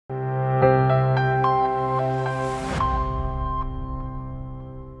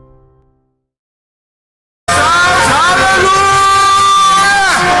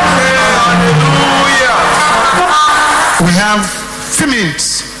have few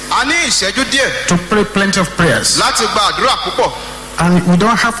minutes to pray plenty of prayers. And we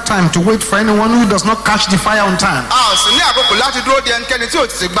don't have time to wait for anyone who does not catch the fire on time.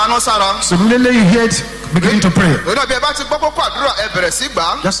 So immediately you hear it, begin to pray.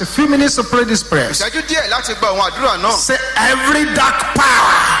 Just a few minutes to pray this prayer. Say, every dark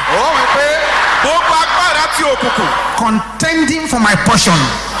power contending for my portion,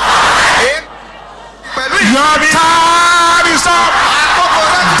 your time is up.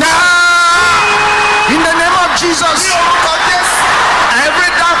 Die in the name of Jesus.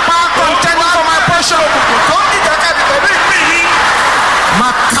 Every dark power contending for my portion,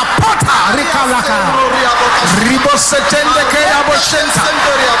 Makapota Rikalaka Ribosetende Keyaboshenta.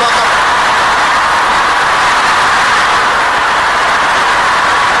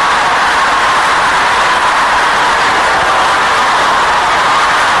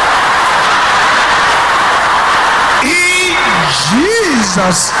 In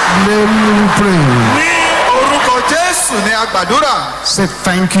Jesus' name we pray. Say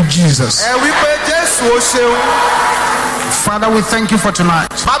thank you, Jesus. Father, we thank you for tonight.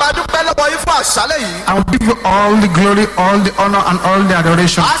 I will give you all the glory, all the honor, and all the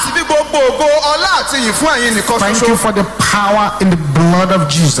adoration. Thank you for the power in the blood of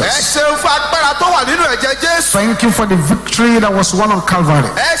Jesus. Thank you for the victory that was won on Calvary.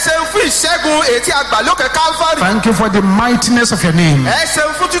 Thank you for the mightiness of your name and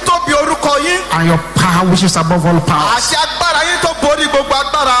your power which is above all powers.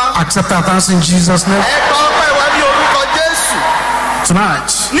 Accept our thanks in Jesus' name. Tonight,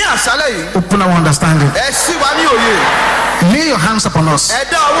 open our understanding. Lay your hands upon us.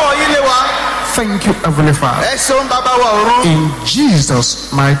 Thank you, Heavenly Father. In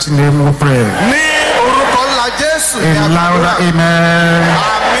Jesus' mighty name we pray. A louder amen.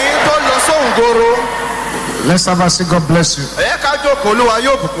 Let's have a say, God bless you.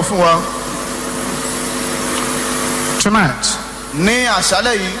 Tonight,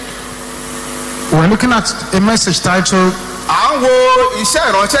 we're looking at a message titled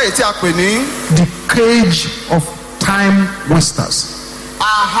The Cage of Time Wasters.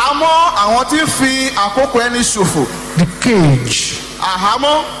 The cage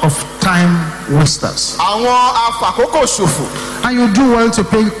of time wasters. And you do well to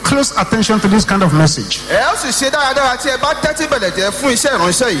pay close attention to this kind of message. The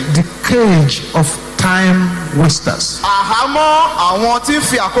cage of time wasters.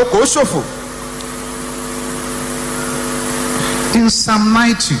 In Psalm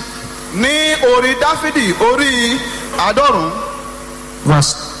 90,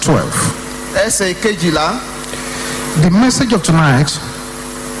 verse 12, the message of tonight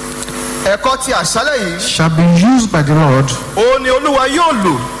shall be used by the Lord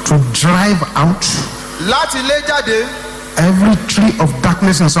to drive out every tree of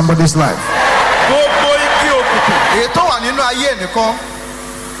darkness in somebody's life.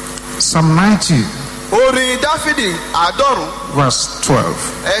 Psalm 90, verse 12.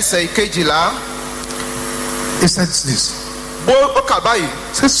 It says this.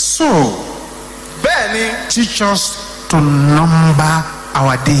 It says, so teach us to number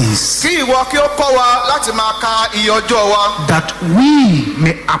our days, that we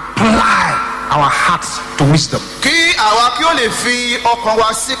may apply our hearts to wisdom.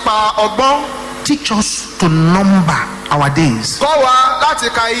 Teach us to number our days,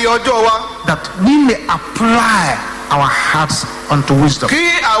 that we may apply our hearts unto wisdom.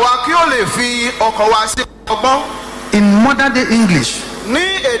 In modern day English,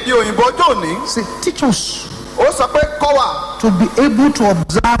 say, teach us to be able to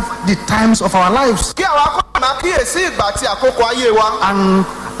observe the times of our lives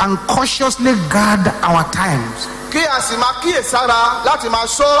and cautiously guard our times, so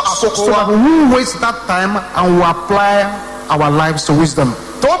that we will waste that time and we apply our lives to wisdom.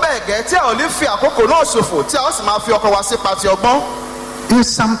 In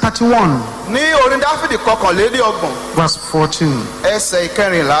Psalm 31, verse 14.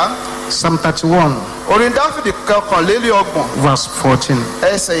 Psalm 31, verse 14.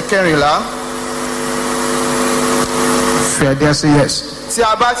 Fair dare say yes.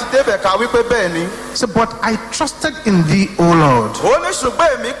 Say, but I trusted in thee, O Lord.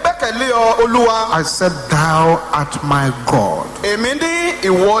 I said, thou art my God.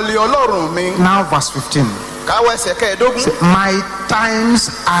 Now verse 15. Say, my times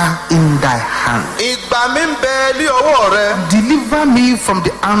are in thy hand. Deliver me from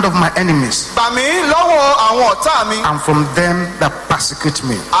the hand of my enemies, and from them that persecute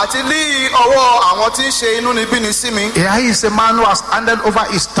me. Here is a man who has handed over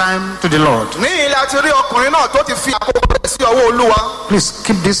his time to the Lord. Please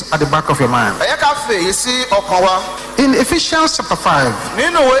keep this at the back of your mind. In Ephesians chapter 5,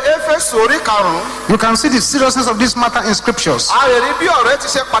 you can see the seriousness of this matter in scriptures.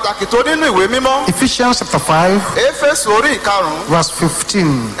 Ephesians chapter 5, verse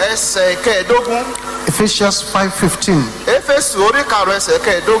 15. Ephesians 5:15.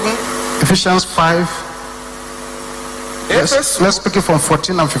 Ephesians 5. Let's pick it from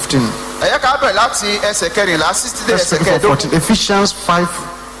 14 and 15. Ephesians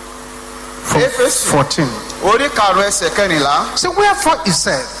 5:14. So wherefore he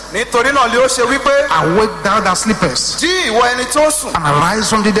said, awake thou that sleepest, and arise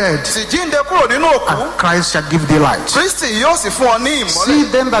from the dead, and Christ shall give thee light. See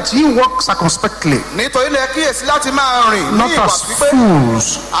then that ye walk circumspectly, not as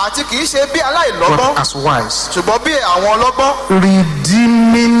fools, but as wise,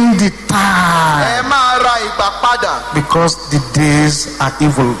 redeeming the time, because the days are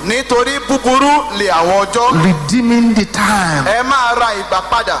evil. Redeeming the time,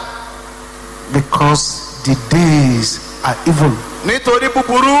 because the days are evil.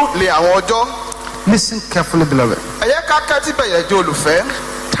 Listen carefully, beloved.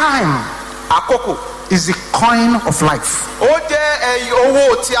 Time is the coin of life.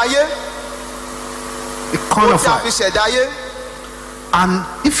 The coin of life. And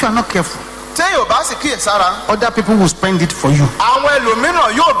if you are not careful, other people will spend it for you.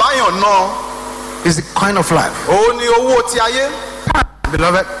 Is the coin of life.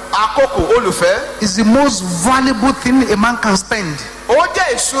 Beloved, is the most valuable thing a man can spend.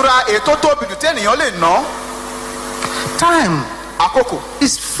 Time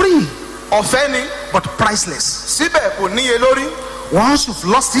is free, but priceless. Once you've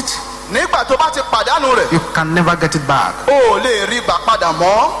lost it, you can never get it back.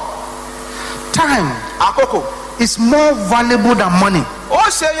 Time is more valuable than money.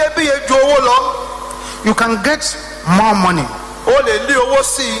 You can get more money, but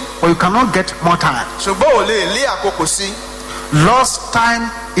you cannot get more time. Lost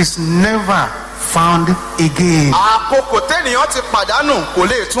time is never found again.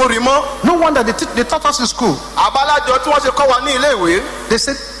 No wonder they taught us in school. They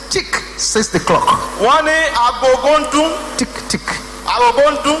said, tick, says the clock. Tick, tick.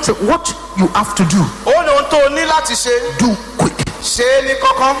 So what you have to do, do quick.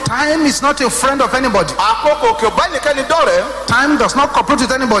 Time is not a friend of anybody. Time does not cooperate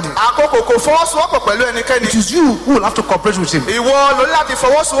with anybody. It is you who will have to cooperate with him.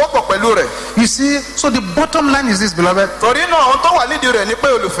 You see, so the bottom line is this, beloved.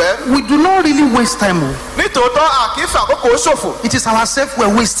 We do not really waste time. It is ourselves we're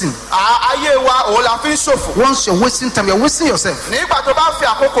wasting. Once you're wasting time, you're wasting yourself.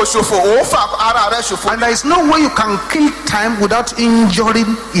 And there is no way you can kill time without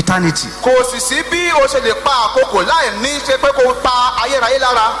injuring eternity.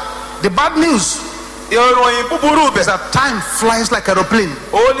 The bad news is that time flies like an aeroplane.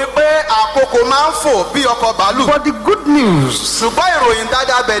 But the good news is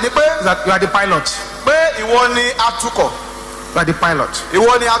that you are the pilot. You are the pilot.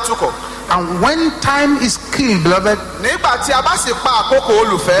 And when time is killed, beloved, there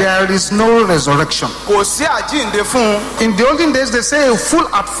is no resurrection. In the olden days, they say a fool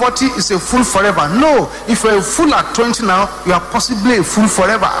at 40 is a fool forever. No, if you're a fool at 20 now, you are possibly a fool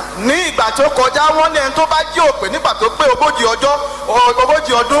forever.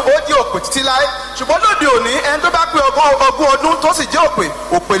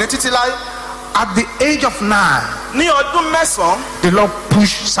 At the age of 9, the Lord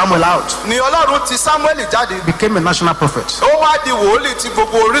pushed Samuel out. Became a national prophet. I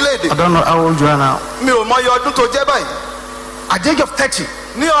don't know how old you are now. At the age of 30,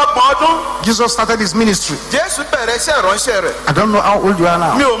 Jesus started his ministry. I don't know how old you are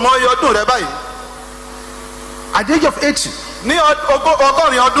now. At the age of 80,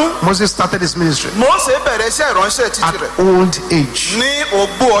 Moses started his ministry. At old age. I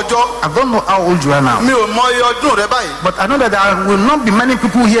don't know how old you are now. But I know that there will not be many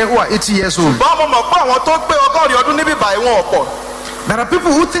people here who are 80 years old. There are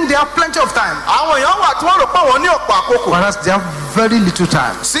people who think they have plenty of time, whereas they have very little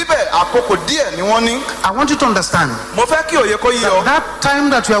time. síbẹ̀ àkókò díẹ̀ ni wọ́n ní. I want you to understand mo fẹ́ kí òye kó yé ọ. that time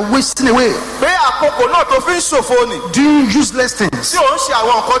that you are wasting away pé àkókò náà tó fi ń ṣòfò ni. doing useless things, tí ò ń ṣe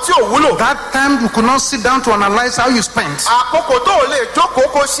àwọn nǹkan tí ò wúlò. that time you could not sit down to analyze how you spent. àkókò tó ò lè jókòó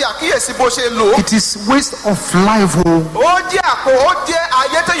kó ṣe àkíyèsí bó ṣe lò ó. It is waste of life. Oh. ó jẹ́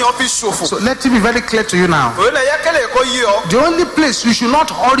ayé téèyàn fi ṣòfò. So let it be very clear to you now. òye yẹ kẹ́lẹ̀ kó yé ọ. The only place you should not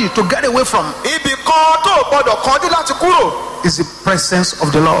hurry to get away from ibì kan tó o gbọdọ̀ kánjú láti kúrò. is the presence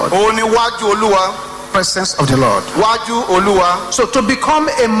of the Lord. òun ni wájú olúwa. Presence of the Lord. wájú olúwa. So to become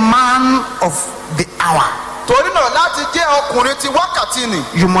a man of the hour, torí náà láti jẹ́ ọkùnrin ti wákàtí ni.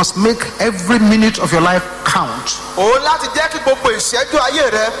 you must make every minute of your life count. òun láti jẹ́ kí gbogbo ìṣẹ́jú ayé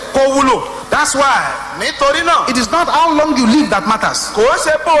rẹ kó wúlò. That's why nítorí náà it is not how long you live that matters, kò ń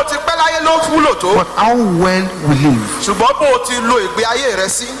ṣe bó o ti pẹ́ láyé ló wúlò tó. but how well we live. ṣùgbọ́n bó o ti lo ìgbé ayé rẹ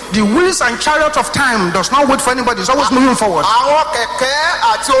sí. The wheels and chariot of time does not wait for anybody. It's always moving forward. àwọn kẹ̀kẹ́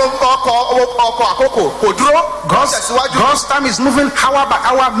àti ọkọ̀ àkókò kò dúró. God's time is moving hour by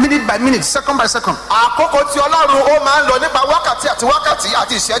hour, minute by minute, second by second. àkókò tí ọlọ́run ó máa ń lọ nípa wákàtí àti wákàtí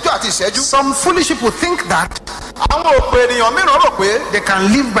àti ìṣẹ́jú àti ìṣẹ́jú. Some foolish people think that àwọn òpè ènìyàn mìíràn rò pé they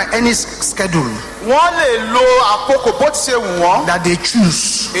can live by any schedule wọ́n lè lo àkókò bó ti ṣe wù wọ́n. that they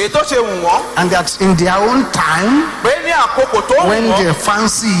choose, èyí tó ṣe wù wọ́n. and that in their own time, pé ní àkókò tó wù when wọ́n. they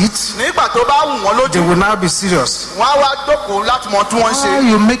fancy it, nígbà tó bá wù wọ́n they lójú. will now be serious. wọ́n á wá jókòó láti mọ tí wọ́n ń ṣe.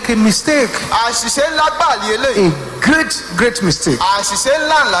 You make a mistake, àṣìṣe ńlá gbàlì eléyìí. a great mistake. àṣìṣe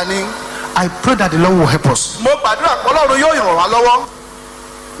ńlá ni. I pray that the Lord will help us. mo gbàdúrà pé ọlọ́run yóò ràn wá lọ́wọ́.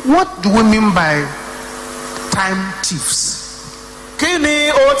 What do we mean by time thieves? kí ni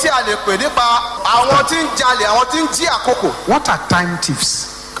ohun tí a lè pè nípa àwọn tí ń jalè àwọn tí ń jí àkókò. What are time thieves?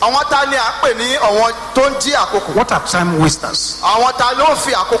 àwọn ta ni à ń pè ní àwọn tó ń jí àkókò. What are time wasters? àwọn ta ló ń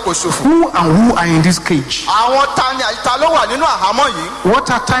fi àkókò ṣòfò. Who and who are in this cage? àwọn ta ni ta ló wà nínú àhámọ́ yìí.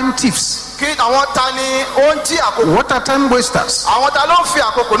 What are time thieves? kí àwọn ta ni ó ń jí àkókò. What are time wasters? àwọn ta ló ń fi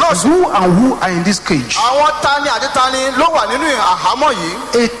àkókò náà ṣòfò. Who and who are in this cage? àwọn ta ni àti ta ni ló wà nínú àhámọ́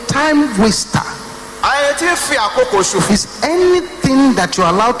yìí. A time waster ayé tí ń fi àkókò ṣòfò. is anything that you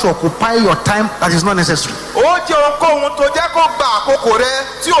are allowed to occupy your time that is not necessary. ó jẹ́ ohunkóhun tó jẹ́ kó gba àkókò rẹ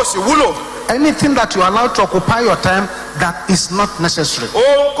tí ò sì wúlò. Anything that you are allowed to occupy your time that is not necessary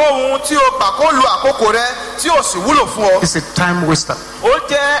ohunkóhun tí o gbà kó lu àkókò rẹ tí ò sì wúlò fún ọ. is a time waster. ó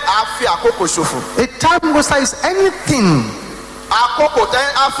jẹ́ àfi àkókò ṣòfò. A time waster is anything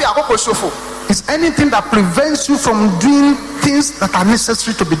àfi àkókò ṣòfò. is anything that prevents you from doing things that are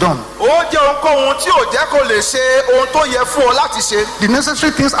necessary to be done. ó jẹ́ ohunkóhun tí ò jẹ́ kó lè ṣe ohun tó yẹ fún ọ láti ṣe. The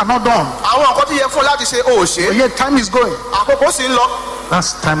necessary things are not done, àwọn nǹkan tó yẹ fún ọ láti ṣe ò ṣe. but yet time is going. àkókò sì ń lọ.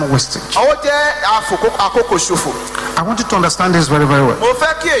 That's time wastage. ó jẹ́ àkókò ṣòfò. I want you to understand this very, very well. mo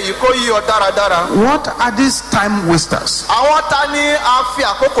fẹ́ kí èyí kó yí ọ dáradára. What are these time wasters? àwọn ta ni a fi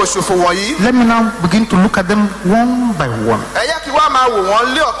àkókò ṣòfò wọ̀nyí. Let me now begin to look at them one by one. ẹ jẹ́ kí wá máa wò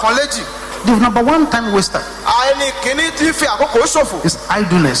wọ́n lé ọ̀kan léjì. The number one time waster ẹni kìíní tí fi àkókò ṣòfò. is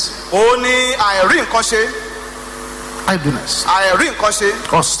idleness. ó ní àìrí nǹkan ṣe. Idleness àìrí nǹkan ṣe.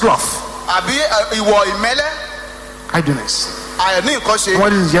 or sloth. àbí ìwọ̀ ìmẹ́lẹ́. Idleness. àìní nǹkan ṣe.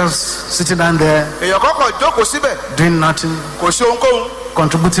 What is just sitting down there èèyàn kọ́kọ́ jókòó síbẹ̀. doing nothing, kò ṣe ohunkóhun.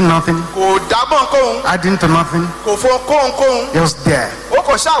 contributing nothing, kò dábọ̀ ohunkóhun. adding to nothing, kò fún ohunkóhun. just there. ó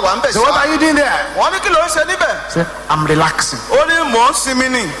kò ṣáà wà ń bẹ̀ So what are ṣá. you doing there? wọ́n ní kí ló ń ṣe níbẹ̀. Say, I'm relaxing. ó ní mò ń sinmi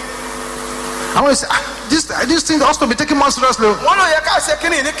nì. I want to say, this thing has to be taken more seriously. wọ́n ló yẹ ká ṣe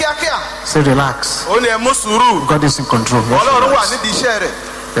kínní ní kíákíá. Say, relax. ó ní ẹ mú sùúrù. God is in control. Yes, ọlọ́run wà relax. nídìí iṣẹ́ rẹ̀.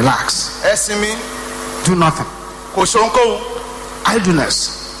 Relax. ẹ sinmi. Do nothing. kò ṣe ohunkóhun.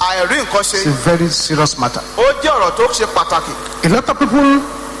 Idleness àìrí nǹkan is ṣe. a very serious matter. ó jẹ́ ọ̀rọ̀ tó ṣe pàtàkì. A lot of people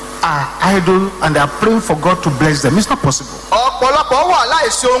are idle and they are praying for God to bless them. It's not possible. ọ̀pọ̀lọpọ̀ wà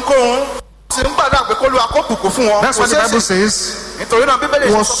láìsí ohunkóhun. sì ń gbàdúrà pé kó lu àkókò fún wọn. That's kò what the ṣeé Bible ṣe. says. nítorí náà bíbélì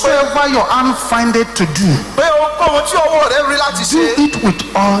sọ pé Whatsoever your hand findeth to do, pé ohunkóhun tí ọwọ́ rẹ rí láti do ṣe. it with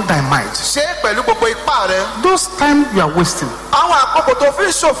all thy might. ṣe é pẹ̀lú gbogbo ipá rẹ. Those time you are wasting, àwọn àkókò tó fi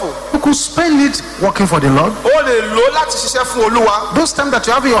ń ṣòfò. you could spend it working for the Lord. ó lè lò ó láti ṣiṣẹ́ fún olúwa. Those time that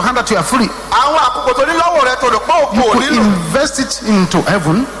you have in your hand that you are free, àwọn àkókò tó ní lọ́wọ́ rẹ tó rò pé òkú you ò could nílò. invest it into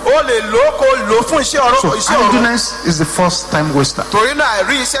heaven. ó lè lò ó kó lò ó fún iṣẹ́ So ọ̀rọ̀ iṣẹ́ ọ̀rọ̀. idleness is the first time waster. torí náà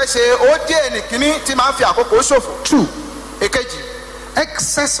àìrí iṣẹ́ ṣe ó jẹ́ ẹnìkíní tí máa ń fi àkókò ṣòfò. 2, èkejì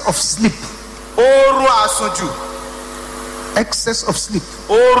excess of sleep. oorun àsùnjù. Excess of sleep.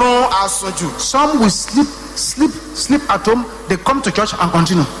 oorun àsùnjù. Some will sleep at home. They come to church and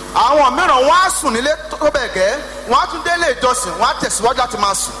continue. àwọn mìíràn wọ́n á sùn nílé tó bẹ̀ gẹ́ wọ́n á tún délé ìjọsìn wọ́n á tẹ̀síwájú láti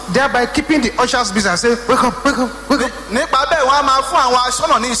máa sùn. Thereby keeping the ushers busy and say, wake up, wake up, wake up. nípa bẹ́ẹ̀ wọ́n á máa fún àwọn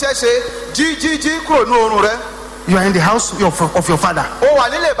aṣọ́nà ní iṣẹ́ ṣe jí kúrò ní oorun rẹ. You are in the house of your father. ó wà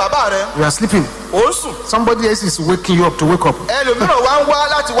nílé bàbá rẹ. You are sleeping. ó ń sùn. Somebody else is waking you up to wake up. ẹlòmíràn wá ń wá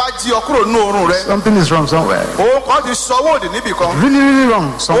láti wá jí ọ kúrò nínú oorun rẹ. Something is wrong somewhere. òun kan ti sọwọ́ òdì níbì kan. Really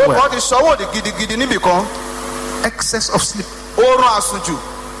wrong somewhere. òun kan ti sọwọ́ òdì gidigidi níbì kan. Excess of sleep. oorun àsùnjù.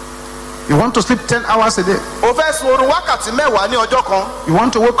 You want to sleep 10 hours a day. o fẹ́ sun oorun wákàtí 10 ní ọjọ́ kan. You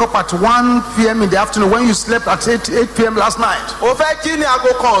want to wake up at 1 p.m. in the afternoon when you slept at 8 p.m. last night. o fẹ́ jí ní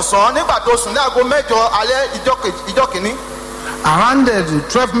aago kan ọ̀sán nígbà tó sùn ní aago 8 alẹ́ ìjọ́ kìíní. Around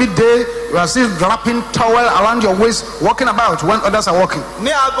 12 midday, you are still wrapping towel around your waist, walking about when others are walking.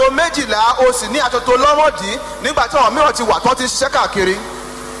 ní aago 12 o sì ní aṣọ tó lọ́mọdì nígbà tí àwọn mìíràn ti wà tó ti ṣiṣẹ́ káàkiri.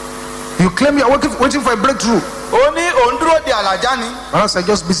 You claim you are waiting for a breakthrough. ó ní òun dúró de àlàjá ni. Or else I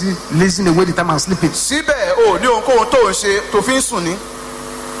just busy lazing away the time and sleeping. síbẹ̀ o ní ohunkóhun tó ń ṣe tó fi ń sùn ní.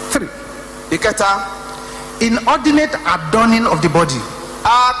 3. ìkẹta. Inordinate adorning of the body.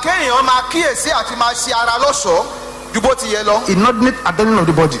 kéèyàn máa kíyèsí àti máa ṣe ara lọ́ṣọ̀ọ́ ju bó ti yẹ lọ. Inordinate adorning of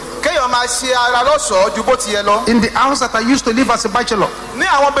the body. kéèyàn máa ṣe ara lọ́ṣọ̀ọ́ ju bó ti yẹ lọ. In the house that I used to live as a bachelor. ní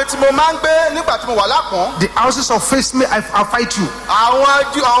àwọn ibi tí mo máa ń gbé nígbà tí mo wà lápọ̀n. The houses of face me, I fight you. àwọn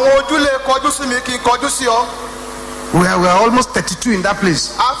ojúlé kọjú sí mi kí n kọjú sí ọ. We are almost 32 in that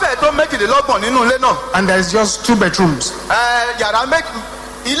place. a fẹ́ tó 22 nínú ilé náà. And there is just 2 bedrooms. yàrá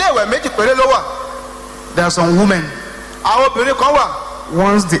ilé ìwẹ̀ 2 péré ló wà. There are some women. àwọn obìnrin kan wà.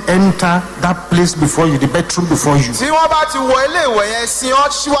 Once they enter that place before you, the bedroom before you, tí wọ́n bá ti wọ ilé ìwẹ̀ yẹn sí ọ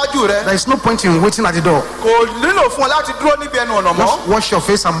síwájú rẹ. there is no point in waiting at the door. kò nílò fún ọ láti dúró níbi ẹnu ọ̀nà mọ́. Just wash your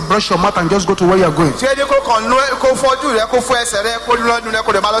face and brush your mouth and just go to where you are going. tí ẹni kò kàn lọ kó fọjú rẹ kó fọ ẹsẹ̀ rẹ kó lọ́nu rẹ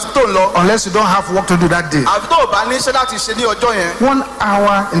kó lè máa lọ sí tó ń lọ. Unless you don't have work to do that day. àfi tó o bá níṣẹ́ láti ṣe ní ọjọ́ yẹn. 1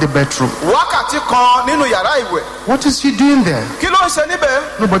 hour in the bedroom. wákàtí kan nínú yàrá ìwẹ̀. What is she doing there? kí ló ń ṣe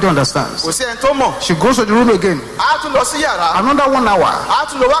níbẹ̀? Nobody understands. kò sí ẹni tó mọ̀. She goes to the room again. a tún lọ sí yàrá. Another 1 hour. a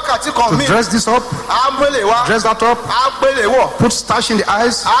tún lọ wákàtí kan To míì. dress this up, a gbélé wá. dress that up, a gbélé wọ̀. put starch in the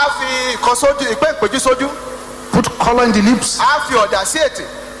eyes, a fi ìkan sójú ìpẹ́ ìpéjú sójú. put color in the lips. a fi ọ̀dà sí ètè.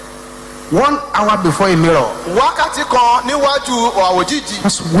 1 hour before a mirror. wákàtí kan níwájú àwòjíjì.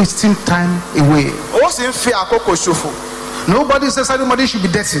 That's wasting time away. ó sì ń fi àkókò ṣòfò. Nobody says everybody should be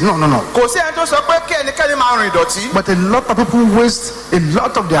dirty. No. kò sí ẹni tó sọ pé kí ẹnikẹ́ni máa rìn ìdọ̀tí. But a lot of people waste a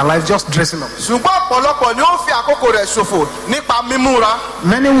lot of their life just dressing up. ṣùgbọ́n ọ̀pọ̀lọpọ̀ ni ó ń fi àkókò rẹ̀ ṣòfò nípa mímúra.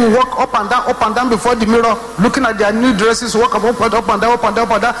 Many will walk up and down before the mirror, looking at their new dresses, walk up and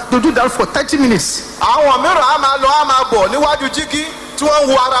down. They do that for 30 minutes. àwọn mìíràn á máa lọ á máa bọ̀ níwájú jígí tí wọ́n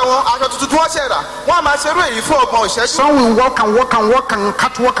ń wo ara wọn aṣọ tuntun tí wọ́n ṣẹ̀ rà wọ́n á máa ṣerú èyí fún 30 ìṣẹ́jú. Some will walk and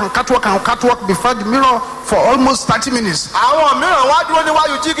catwalk before the mirror for almost 30 minutes. àwọn mìíràn wá dúró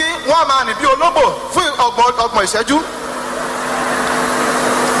níwájú jígí wọ́n á máa rìn bí ológbò fún 30 ìṣẹ́jú.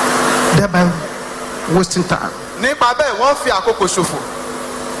 Thereby wasting time. nípa bẹ́ẹ̀ wọ́n fi àkókò ṣòfò.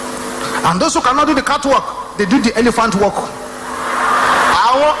 And those who cannot do the catwalk, they do the elephant walk.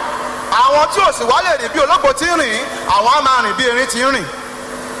 àwọn tí ò sì wá lè rìn bí ológbò tí ń rìn àwọn á máa rìn bí erin tí ń rìn.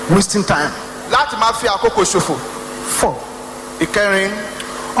 Wasting time. láti máa fi àkókò ṣòfò. 4. ìkẹrin.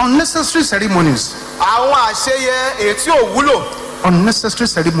 Unnecessary ceremonies. àwọn àṣeyẹ èyí tí ò wúlò. Unnecessary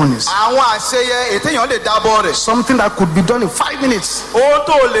ceremonies. àwọn àṣeyẹ èyí téèyàn lè dábọ̀ rẹ̀. Something that could be done in 5 minutes. ohun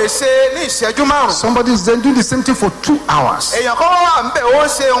tó lè ṣe ní ìṣẹ́jú 5. Somebody is then doing the same thing for 2 hours. èèyàn kan wà níbẹ̀ ó ń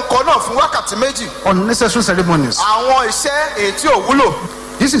ṣe nǹkan náà fún wákàtí 2. Unnecessary ceremonies. àwọn iṣẹ́ èyí tí ò wúlò.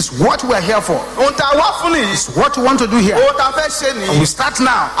 This is what we are here for. ohun tá a wá fún nìyí. It's what we want to do here. ohun tá a fẹ́ ṣe And nìyí. we start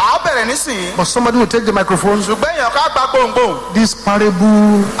now. à á bẹ̀rẹ̀ nísìnyí. But somebody will take the microphone. ṣùgbọ́n èèyàn ká gba gbohùngbohùn. This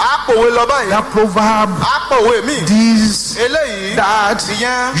parable, á pòwe lọ báyìí. that proverb, á pòwe míì. this, eléyìí. that,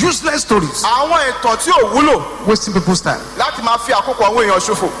 ìyẹn. useless stories. àwọn ìtàn tí ò wúlò. Wasting people's time. láti máa fi àkókò àwọn èèyàn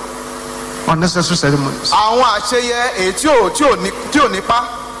ṣòfò. Unnecessary ceremonies. àwọn àṣeyẹ èyí tí ò nípa.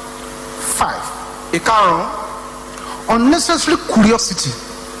 5. ìkarùn-ún. Unnecessary curiosity.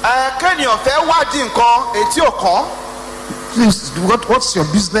 kéèyàn fẹ́ wádìí nǹkan èyí tí ò kàn. Please, what's your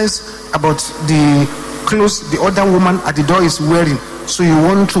business about the clothes the other woman at the door is wearing? So you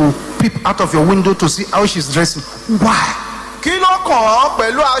want to peep out of your window to see how she's dressing. Why? kí ló kàn án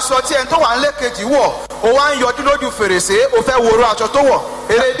pẹ̀lú aṣọ tí ẹni tó wà nílé kejì wọ̀ ó wá ń yọjú lójú fèrèsé ó fẹ́ wòrò aṣọ tó wọ̀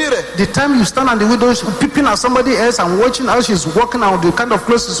èrèdí rẹ̀. The time you stand at the window peeping at somebody else and watching how she's walking out the kind of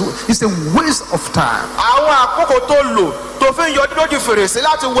clothes is a waste of time. àwọn àkókò tó lò tó fi ń yọjú lójú fèrèsé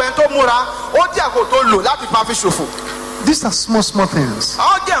láti wo ẹni tó múra ó jẹ́ àkókò tó lò láti máa fi ṣòfò. These are small things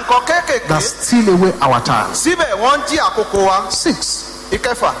àwọn jẹ́ nǹkan kéékèèké. that steal away our time. síbẹ̀ wọ́n ń jí àkókò wa. 6.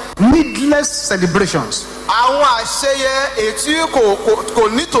 ìkẹfà. Needless celebrations. àwọn àṣeyẹ ètí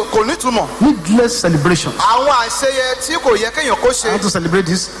kò nítumọ̀. Needless celebrations. àwọn àṣeyẹ tí kò yẹ kéèyàn kó I ṣe. want to celebrate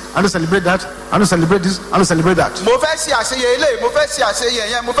this, I want to celebrate that, I want to celebrate this, I want to celebrate that. mo fẹ́ ṣe àṣeyẹ eléyìí mo fẹ́ ṣe àṣeyẹ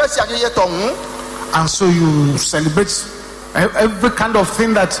yẹn mo fẹ́ ṣe àṣeyẹ tọ̀hún. And so you celebrate every kind of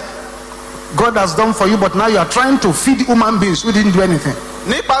thing that God has done for you, but now you are trying to feed human beings who didn't do anything.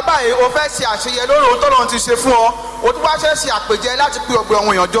 Nípa báyìí o fẹ́ ṣe àṣeyẹ lórí ohun tọ́lọ́run ti ṣe fún ọ, o tún wá ṣe àpèjẹ láti pé ọgbẹ́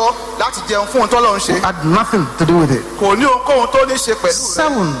ohun èèyàn jọ láti jẹun fún ohun tọ́lọ́run ṣe. Had nothing to do with it. Kò ní ohunkóhun tó ní ṣe pẹ̀lú rẹ̀.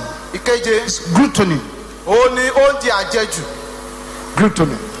 7. Ìkeje. Gluttony. Ó ní oúnjẹ àjẹjù.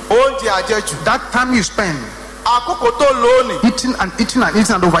 Gluttony. Oúnjẹ àjẹjù. That time you spend àkókò tó lónìí. eating and eating and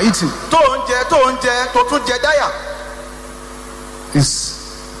eating and overeating. Tó ń jẹ tó tún jẹ dáyà. Is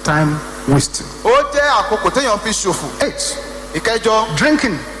time wasting. Ó jẹ́ àkókò téèyàn fi ṣòfò. 8. Ìkẹjọ.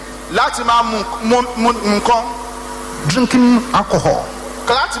 Drinking. Láti máa mu nǹkan. Drinking alcohol.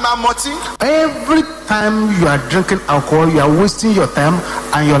 Láti máa mọtí. Every time you are drinking alcohol, you are wasting your time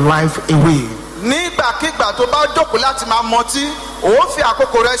and your life away. Nígbàkigbà tó bá jókòó láti máa mọtí, ó fi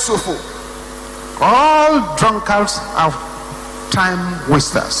àkókò rẹ̀ ṣòfò. All drunkards are time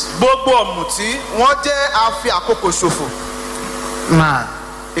wasters. Gbogbo ọ̀mùtí wọ́n jẹ́ àfi àkókò ṣòfò. Now,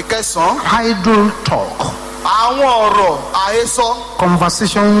 Ìkẹsàn-án. idle talk. Àwọn ọ̀rọ̀ àhesọ.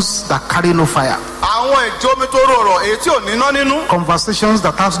 Conversations that carry no fire. Àwọn ìjómitóró ọ̀rọ̀ èyí tí ò níná nínú. Conversations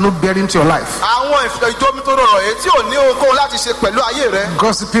that has no bearing to your life. Àwọn ìjómitóró ọ̀rọ̀ èyí tí ò ní ohunkóhun láti ṣe pẹ̀lú ayé rẹ.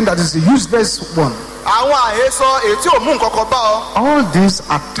 Gossiping that is a useless one. Àwọn àhesọ èyí tí ò mú nǹkan kan bá ọ. All these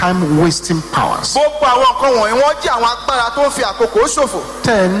are time wasting powers. Gbogbo àwọn nǹkan wọ̀nyí wọ́n jẹ́ àwọn agbára tó ń fi àkókò ṣòfò.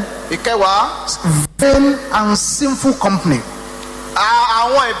 10. Ìkẹwàá. Vain and sinful company.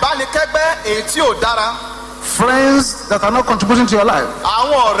 Àwọn ìbánikẹ́gbẹ́ èyí tí ò dára. Friends that are not contributing to your life.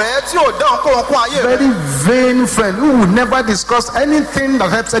 Àwọn ọ̀rẹ́ tí ò dá ohunkóhun kún ayé rẹ. Very vain friend who will never discuss anything that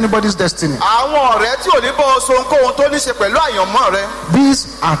helps anybody's destiny. Àwọn ọ̀rẹ́ tí ò ní bọ́ so ohunkóhun tó ní ṣe pẹ̀lú àyànmọ́ rẹ. These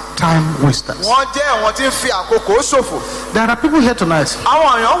are time wasters. Wọ́n jẹ́ àwọn tí ń fi àkókò ṣòfò. There are people here tonight.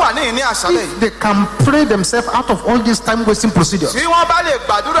 Àwọn èèyàn wà ní àṣálẹ́ yìí. If they can pray themselves out of all these time wasting procedures Tí wọ́n bá lè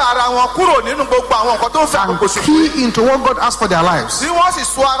gbàdúrà ara wọn kúrò nínú gbogbo àwọn nǹkan tó ń fi and àkókò ṣòfò. key into what God has for their lives, Tí wọ́n sì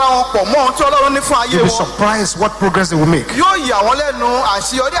so ara wọn pọ̀ mọ́ ohun tí Ọlọ́run ní fún ayé you'll be wọn. surprised what progress they will make. Yóò yà wọ́n lẹ́nu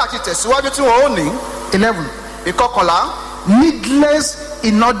àṣeyọrí àti tẹ̀síwájú tí wọ́n ó ní. 11. Ìkọkànlá. Needless,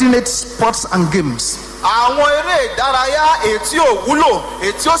 inordinate sports and games. Àwọn eré ìdárayá èyí tí ò wúlò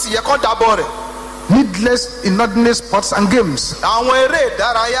èyí tí ó sì yẹ kán dábọ̀ rẹ̀. Needless, inordinate sports and games. Àwọn eré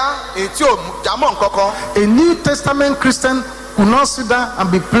ìdárayá èyí tí ò jámọ́ nǹkan kan. A New Testament Christian will not sit down and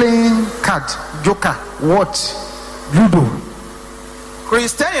be playing card, joker, what, ludo.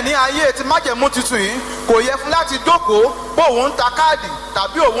 Kìrìsìtẹ́nì ní ayé ti májẹ̀mú tuntun yìí kò yẹ fún láti jókòó bó òun ń ta káàdì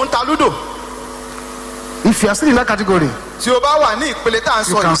tàbí òun ń ta lúdò. If you are still in that category, Tí o bá wà ní ìpele tá à ń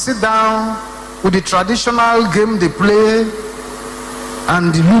you sọ can yìí, sit down with the traditional game they play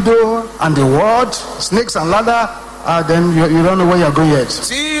and the ludo and the what, snakes and ladder, then you don't know where you are going yet.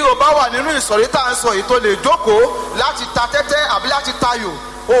 tí o bá wà nínú ìsọ̀rí tá à ń sọ yìí tó lè jókòó láti ta tẹ́tẹ́ àbí láti tayò,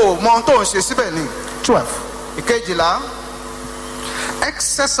 o ò mọ ohun tó ń ṣe síbẹ̀ ni. 12. Ìkejìlá.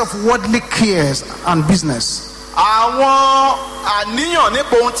 Excess of worldly cares and business. Àwọn àníyàn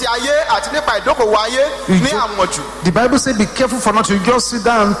nípa ohun ti ayé àti nípa ìdókòwò ayé ní àmọ̀jù. The Bible says be careful for not to just sit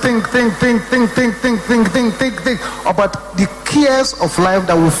down and think about the cares of life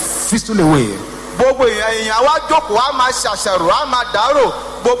that will fizzle away. Gbogbo èèyàn wá jókòó á máa ṣàṣàrò á máa dárò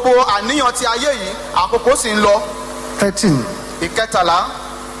gbogbo àníyàn ti ayé yìí àkókò sì ń lọ. 13. Ìkẹtàlá.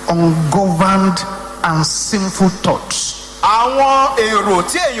 Ungoverned and sinful thoughts. Àwọn èrò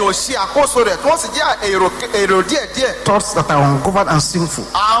tí èèyàn ò ṣe àkóso rẹ̀ tí wọ́n sì jẹ́ èrò díẹ̀díẹ̀. Thoughts that are ungoverned and sinful.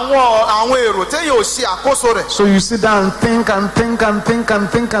 Àwọn èrò tí èèyàn ò ṣe àkóso rẹ̀. So you sit down and think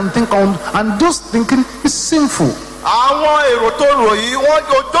and those thinking is sinful. Àwọn èrò tó rò yìí wọ́n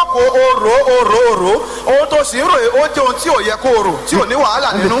jókòó òrò ohun tó sì ń rò yìí ó jẹ́ ohun tí ò yẹ kó rò tí ò ní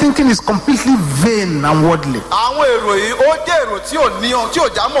wàhálà And nínú. the thinking is completely vain and worldly. Àwọn èrò yìí ó jẹ́ èrò tí ò ní ohun tí ò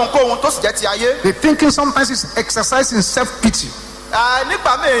já mọ́ nǹkan ohun tó sì jẹ́ ti ayé. The thinking sometimes is exercising self-pity.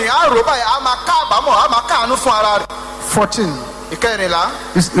 Nígbà míì á rò báyìí á máa ká àbámọ̀ á máa káàánú fún ara rẹ̀. 14. Ìkẹrìnlá.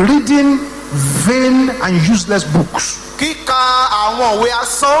 Is reading vain and useless books. Kíka àwọn ìwé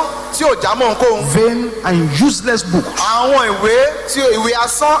asán tí ò já mọ́ nǹkan ohun. Vain and useless books. Àwọn ìwé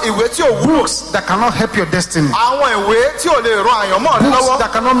asán ìwé tí ò wúlò. Books that cannot help your destiny. Àwọn ìwé tí ò lè ran àyànmọ́ rẹ Books lọ́wọ́.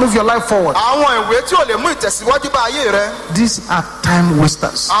 that cannot move your life forward. Àwọn ìwé tí ò lè mú ìtẹ̀síwájú bá ayé rẹ. These are time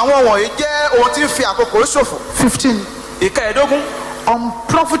wasters. Àwọn wọ̀nyí jẹ́ ohun tí ń fi àkókò ṣòfò. 15. Ìkẹẹ̀dógún.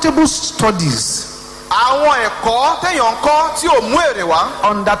 Unprofitable studies. Àwọn ẹ̀kọ́ téèyàn ń kọ́ tí ò mú èrè wá.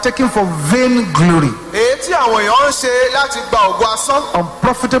 Undertaken for vain glory. Èyí tí àwọn èèyàn ń ṣe láti gba ògo asán.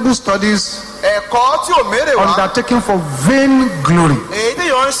 Unprofitable studies. Ẹ̀kọ́ tí ò mérè wá. Undertaken for vain glory. Èyí tí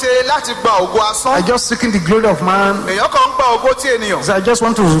èèyàn ń ṣe láti gba ògo asán. I just seeking the glory of man. Èèyàn kan ń gba ògo tí ènìyàn. So I just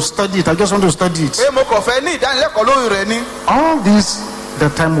want to study it. I just want to study it. Mo kàn fẹ́ ní ìdánilẹ́kọ̀ọ́ lórí rẹ̀ ni. All these the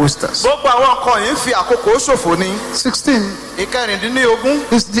time wasters. gbogbo àwọn nǹkan yìí ń fi àkókò ṣòfò ni. 16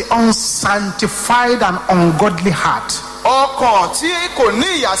 ìkẹrìndínlógún. is the unsanctified and ungodly heart. ọkàn tí kò ní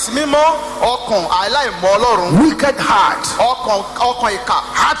ìyàsímímọ́, ọkàn àìláìmọ̀ Ọlọ́run. Wicked heart. ọkàn ìkà.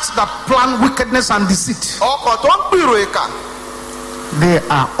 Hearts that plan wickedness and deceit. ọkàn tó ń gbèrò ìkà. They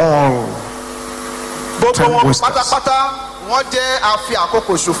are all gbogbo time wọn wasters. pátápátá wọ́n jẹ́ àfi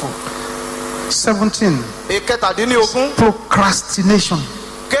àkókò ṣòfò. 17 ìkẹtàdínlógún. procrastination.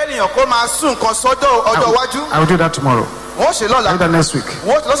 kéèyàn kó máa sún nǹkan sọ́jọ́ ọjọ́ iwájú. I will do that tomorrow. wọ́n ṣe I will lọ́la. do that next week.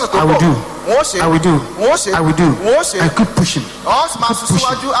 wọ́n ṣe lọ́sẹ̀ tó I will bọ̀. do. wọ́n ṣe. I will do. wọ́n ṣe. I will do. wọ́n ṣe. I keep pushing ọ́ máa sún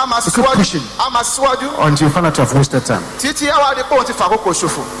síwájú, á máa sún keep síwájú, pushing. á máa sún síwájú. until you find out you have wasted time. títí àwa di pé òun ti fàkókò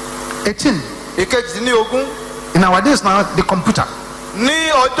ṣòfò. 18 ìkejìdínlógún. in our days now, the computer.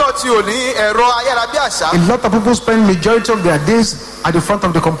 ní ọjọ́ tí ò ní ẹ̀rọ ayárabíàṣá. A lot of people spend majority of their days at the front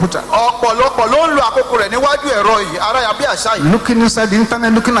of the computer, ọ̀pọ̀lọpọ̀ ló ń lo àkókò rẹ̀ níwájú ẹ̀rọ yìí ayárabíàṣá yìí. looking inside the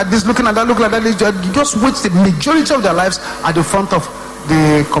internet, looking at this, looking at that, looking at that. You just waste the majority of their lives at the front of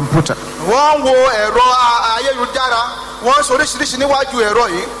the computer. wọ́n ń wo ẹ̀rọ ayélujára, wọ́n ń ṣe oríṣiríṣi níwájú ẹ̀rọ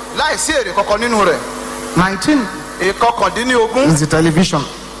yìí láì sí èrè kankan nínú rẹ̀. 19 ìkọkàndínlógún. is the television.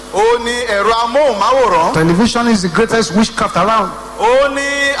 ó ní ẹ̀rọ amóhùnmáwòrán. Television is the greatest witchcraft around. ó ní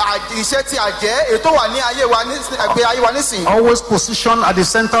iṣẹ́ tí àjẹ́ ètò wà ní ayé wa ní ẹgbẹ́ ayé wa nísìnyí. Always positioned at the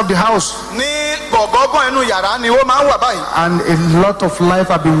center of the house, ní gbọ̀ngàn inú yàrá ni ó máa ń wà báyìí. and a lot of life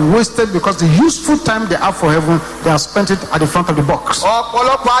have been wasted because the useful time they have for heaven, they have spent it at the front of the box.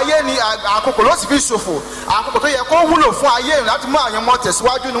 ọ̀pọ̀lọpọ̀ ayé ni àkókò ló sì fi ṣòfò. àkókò tó yẹ kó wúlò fún ayé láti mú àyànmọ́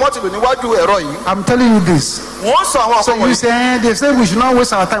tẹ̀síwájú ni wọ́n ti lò níwájú ẹ̀rọ yìí. I'm telling you this. wọ́n sọ àwọn So ọkọ̀ you wọ̀nyí. say, they say we should not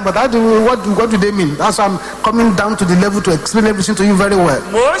waste our time, but what do they mean? That's why I'm coming down to the level to explain everything to you very well.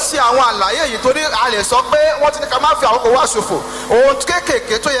 mo ń ṣe àwọn àlàyé yìí torí a lè sọ pé wọ́n ti ní ká má fi àkókò wá ṣòfò. ohun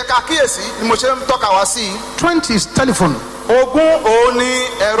kéékèèké tó yẹ ká kíyèsí ni mo ṣe ń tọ́ka wá sí i. 20 is telephone. ogún òun ni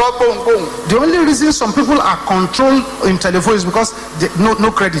ẹ̀rọ gbohùngbohùn. The only reason some people are controlled in telephone is because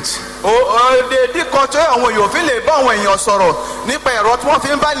no credit. èdè kan tó àwọn èèyàn fi lè bá àwọn èèyàn sọ̀rọ̀ nípa ẹ̀rọ tí wọ́n fi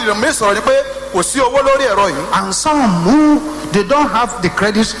ń bá ènìyàn mi sọ̀rọ̀ ni pé kò sí owó lórí ẹ̀rọ yìí. And some who they don't have the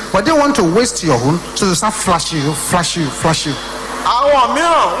credit, but they want to waste your own, so they start flash you. àwọn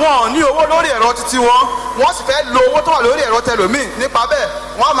mìíràn wọn ò ní owó lórí ẹ̀rọ títí wọn wọ́n sì fẹ́ lo owó tó wà lórí ẹ̀rọ tẹlòmíì nípa bẹ́ẹ̀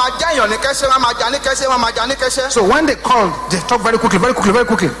wọ́n máa já èèyàn ní kẹ́sẹ́ wọ́n máa já ní kẹ́sẹ́ wọ́n máa já ní kẹ́sẹ́. So when they call, they talk very quickly.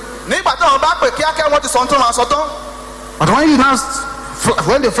 nígbà tí wọn bá pè kíákẹ́ wọ́n ti sọ ohun tó máa sọ tán. But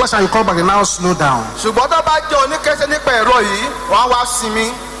when they flash and you call back, they now slow down. ṣùgbọ́n tó bá jẹ́ oníkẹ́sẹ́ nípa ẹ̀rọ yìí wọ́n á wá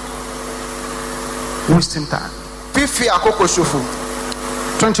sinmi. Wasting time. fífi àkókò ṣòfò.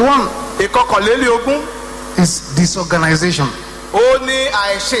 21 ìkọkànlélógún. is disorganization. ó ní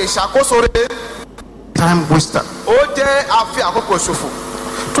àìṣe ìṣàkóso rere. Time waster. ó jẹ́ àfi àkókò ṣòfò.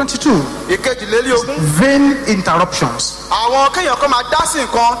 22 ìkejìlélógún. vain interruptions. àwọn kéèyàn kan máa dá sí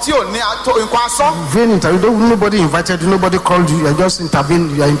nǹkan tí ò ní nǹkan asán. Vain interruptions. Nobody invited you, nobody called you, you are just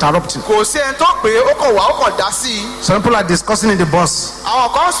intervening, you are interrupting. kò sí ẹni tó pé ó kàn wá ó kàn dá sí i. Some people are discussing in the bus.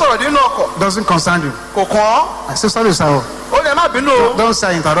 àwọn kan sọ̀rọ̀ nínú ọkọ̀. Doesn't concern you. kò kàn án. I say sorry, sir. ó lè má bínú o. Don't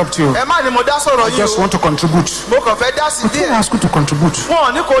say I interrupt you. ẹ má ní mo dá sọ̀rọ̀ I yìí just o. want to contribute. mo kàn fẹ́ dá sí But who díẹ̀. asked you to contribute?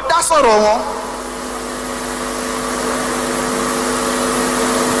 wọn ò ní kó dá sọ̀rọ̀ wọn.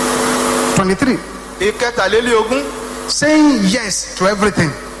 23 ìkẹtàlélógún. saying yes to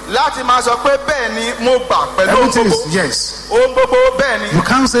everything. láti máa sọ pé bẹ́ẹ̀ ni mo gbà pẹ̀lú ohun Everything gbogbo. is yes. ohun gbogbo bẹ́ẹ̀ ni. You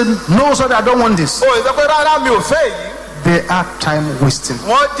can't say no, sorry, I don't want this. o ì sọ pé rárá mi ò fẹ́ yìí. They are time wasting.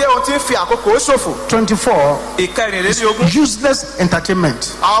 wọ́n jẹ́ ohun tí ń fi àkókò ṣòfò. 24 ìkẹrìnlélógún. useless entertainment.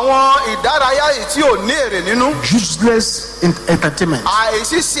 àwọn ìdárayá yìí tí ò ní èrè nínú. Useless entertainment.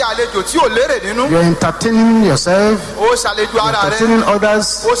 àìsísí àlejò tí ò lérè nínú. You're entertaining yourself, ó ṣàlejò ara rẹ. entertaining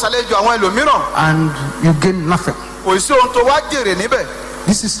others, ó ṣàlejò àwọn ẹlòmíràn. and you gain nothing. kò sí ohun tó wá jèrè níbẹ̀.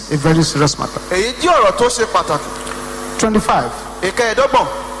 This is a very serious matter. èyí jẹ́ ọ̀rọ̀ tó ṣe pàtàkì. 25 ìkẹẹ̀dọ́gbọ̀n.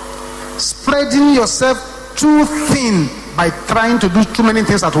 spreading yourself too thin by trying to do too many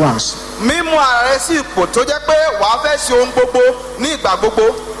things at once. mímú ara rẹ sí ipò tó jẹ́ pé wàá fẹ́ ṣe ohun gbogbo ní ìgbà gbogbo.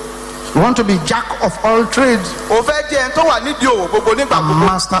 You want to be jack of all trades, o fẹ́ jẹ́ ẹni tó wà nídìí òwò gbogbo nígbà and gbogbo.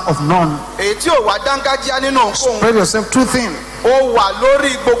 master of none. èyí tí ò wá dángájíá nínú ohunkóhun. Spread yourself too thin ó wà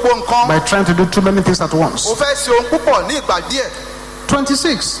lórí gbogbo nǹkan. by trying to do too many things at once. o fẹ́ ṣe ohun púpọ̀ ní ìgbà díẹ̀.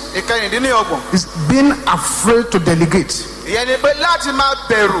 26 ìkẹrìndínlọ́gbọ̀n. is being afraid to delegate. ìyẹn ni pé láti máa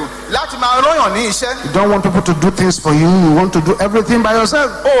bẹ̀rù láti máa rọ́yàn ní iṣẹ́. You don't want people to do things for you. You want to do everything by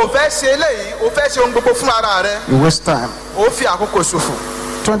yourself. o fẹ́ ṣe eléyìí o fẹ́ ṣe ohun gbogbo fún ara rẹ. You waste time. o fi àkókò ṣòfò.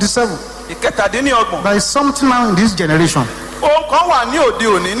 27 ìkẹtàdínlọ́gbọ̀n. there is something now in this generation. ohun kan wà ní òde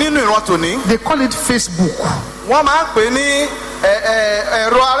òní nínú ìran tòní. They call it Facebook. wọ́n máa ń pè ní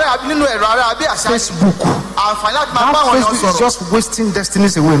nínú ẹ̀rọ ayárabíàṣá Facebook. àǹfààní láti máa bá Now àwọn èèyàn Facebook is sọ̀rọ̀. just wasting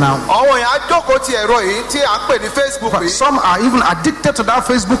destinies away now. àwọn èèyàn á jókòó ti ẹ̀rọ yìí tí à ń pè ní Facebook But yìí. some are even addicted to that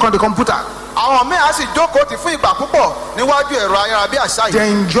Facebook on the computer. àwọn míì á sì jókòó ti fún ìgbà púpọ̀ níwájú ẹ̀rọ ayárabíàṣá yìí. They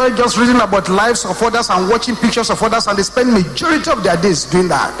enjoy just reading about lives of others and watching pictures of others, and they spend majority of their days doing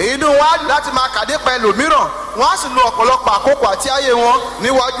that. inú wọn á dùn láti máa kàdé pa ẹlòmíràn wọn á sì lo ọ̀pọ̀lọpọ̀ àkókò àti ayé wọn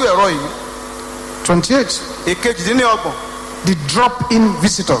níwájú ẹ̀rọ yìí. 28. ìkejìdínlọ́gbọ̀n. The drop-in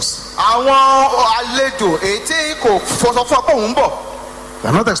visitors. àwọn àlejò èyí tí kò sọ fún ọ pé òun ń bọ̀. You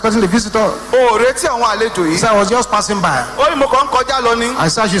are not expecting the visitor. o ò retí àwọn àlejò He yìí. said, I was just passing by. ó ní mo kàn ń kọjá lọ ni. I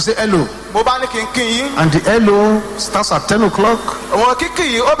said, I should say hello. mo bá ní kí n kí yín. And the hello starts at 10 o'clock. àwọn kíkì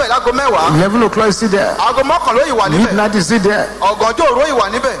yìí ó bẹ̀ láago mẹ́wàá. 11 o'clock is still there. aago mọ́kànlá yìí wà níbẹ̀. Midnight is still there. ọ̀gànjọ́ òru yìí wà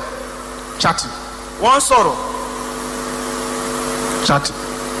níbẹ̀. Chatting. wọ́n ń sọ̀rọ̀. Chatting.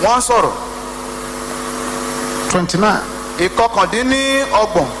 wọ́n ń sọ̀rọ̀. 29.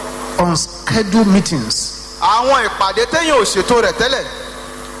 ìkọkàndínlọ́gbọ̀n. Unscheduled meetings. àwọn ìpàdé téèyàn ò ṣètò rẹ̀ tẹ́lẹ̀.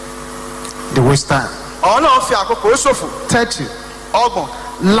 They waste time. ọ̀hún náà fi àkókò ṣòfò. 30. ọgbọ̀n.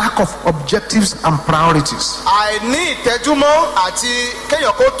 Lack of objectives and priorities. àìní ìtẹ́júmọ́ àti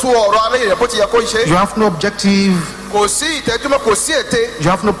kéèyàn kó tu ọ̀rọ̀ alẹ́ rẹ̀ bó ti yẹ kó ṣe. You have no objective. kò sí ìtẹ́júmọ́ kò sí ète. You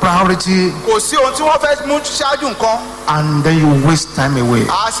have no priority. kò sí ohun tí wọ́n fẹ́ mú ṣáájú nǹkan. And then you waste time away.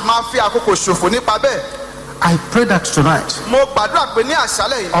 a sì máa fi àkókò ṣòfò nípa bẹ́ẹ̀. I pray that tonight, mo gbàdúrà pé ní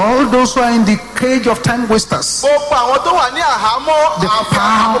àṣálẹ̀ yìí. all those who are in the cage of time wasters, gbogbo àwọn tó wà ní àhámọ́ the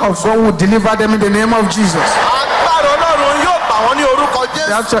power of God will deliver them in the name of Jesus. agbára ọlọ́run yóò gbà wọ́n ní orúkọ jésù.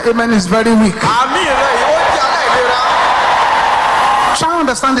 That your amen is very weak. àmì rẹ̀ yìí ó jẹ́ aláìlera. Try and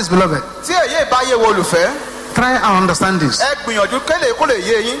understand this, beloved. tí èyí bá yé wo olùfẹ́. Try and understand this. ẹ gbìyànjú kélé kó lè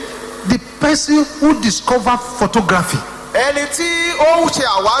yé yín. The person who discovered photography ẹni tí ó ń ṣe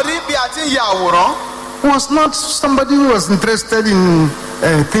àwárí bí a ti ń ya àwòrán. was not somebody who was interested in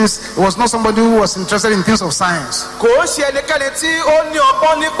things. Was not somebody who was interested in things of science. kò ń ṣe ẹnikẹ́ni tí ó ní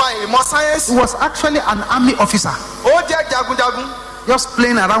ọgbọ́n nípa ìmọ̀ sáyẹ́nsì. He was actually an army officer, ó jẹ́ jagunjagun. just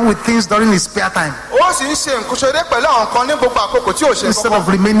playing around with things during his spare time ó sì ń ṣe nǹkan ṣeré pẹ̀lú àwọn kan ní gbogbo àkókò tí ò ṣe instead kọ́kọ́. of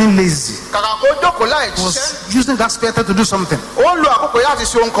remaining lazy. kàkà kó jókòó láì He jíṣẹ́. was using that spare time to do something. ó ń lo àkókò yìí láti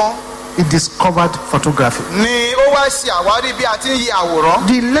ṣe ohun kan. He discovered photography. ni ó wá ṣe àwárí bí a ti ń yẹ àwòrán.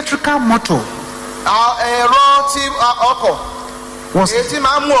 The electrical motor ẹ̀rọ ti ọkọ̀ was èyí tí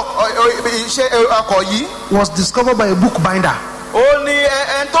máa ń mú iṣẹ́ ọkọ̀ yìí. was discovered by a bookbinder. ó ní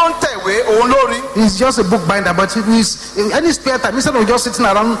ẹni tó ń tẹ̀wé òun lórí. He's just a bookbinder, but he's in any spare time, instead of just sitting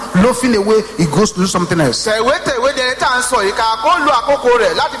around loafing away, he goes to do something else. tẹ̀wé ni ẹni tá à ń sọ yìí ká kó lo àkókò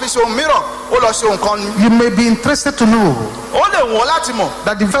rẹ̀ láti fi ṣe ohun mìíràn ó lọ ṣe ohun kan ni. You may be interested to know ó lè wọ́n láti mọ̀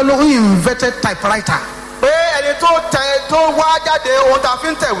that the fellow who invented typewriter pé ẹni tó wá jáde ohun tá a fi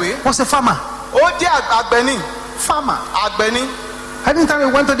ń tẹ̀wé was a farmer. ó jẹ́ àgbẹ̀ni. Farmer. àgbẹ̀ni. Anytime he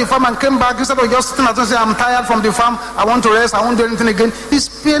went to the farm and came back, instead of just sitting at home and saying, I'm tired from the farm, I want to rest, I won't do anything again, he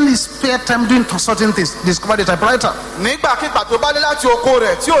spent his spare time doing certain things. Discovered the typewriter. nígbàkigbà tó bá dé láti oko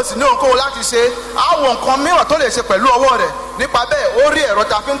rẹ̀ tí ò sì ní ohunkóhun láti ṣe àwọn nǹkan mìíràn tó lè ṣe pẹ̀lú ọwọ́ rẹ̀ nípa bẹ́ẹ̀ ó rí ẹ̀rọ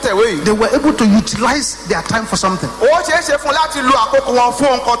tá a fi ń tẹ̀wé yìí. They were able to utilize their time for something. ó ṣeé ṣe fún un láti lo àkókò wọn fún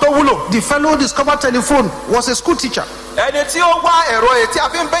nǹkan tó wúlò. The fellow who discovered telephone was a school teacher. ẹni tí ó wá ẹ̀rọ èyí tí a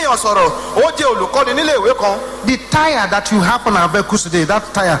fi ń bẹ́yàn sọ̀rọ̀ ó jẹ́ olùkọ́ni nílé ìwé kan. The tire that you have on our vehicles today,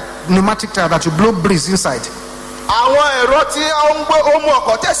 that tire, pneumatic tire that you blow breeze inside, àwọn ẹ̀rọ tí ó mú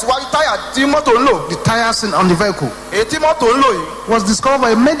ọkọ̀ tẹ̀síwájú táyà tí mọ́tò ń lò. the tires on the vehicle, èyí tí mọ́tò ń lò yìí. was discovered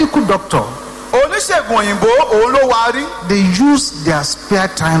by a medical doctor. oníṣègùn òyìnbó òun ló wá rí. They use their spare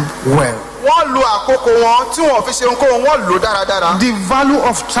time well. wọ́n lo àkókò wọn tí wọ́n fi ṣe ohunkóhun wọ́n lò dáradára. The value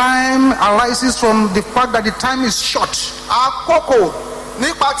of time arises from the fact that the time is short. àkókò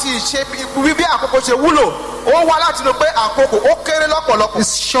nípa ti ìṣe bí àkókò ṣe wúlò ó wá láti inú pé àkókò ó kéré lọ́pọ̀lọpọ̀.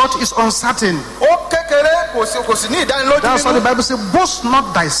 It's short, it's uncertain. ó kékeré kò sì ní ìdánilójú That's why the nínú. Bible says, boast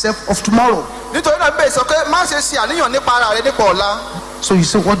not thyself of tomorrow. nítorí náà bẹ́ẹ̀ sọ pé má ṣe ṣe àníyàn nípa ara rẹ nípa ọ̀la. So you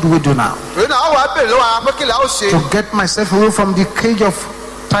say, what do we do now? ìròyìn náà wà á bèrè lọ́wọ́ ara pé kí la ó ṣe. To get myself away from the cage of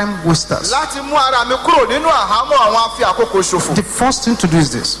time wasters. láti mú ara mi kúrò nínú àhámọ́ àwọn afi àkókò ṣòfò. The first thing to do is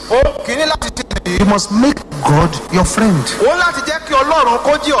this. ó kìíní láti ṣe nìyí. You must make God your friend. ó láti jẹ́ kí ọlọ́run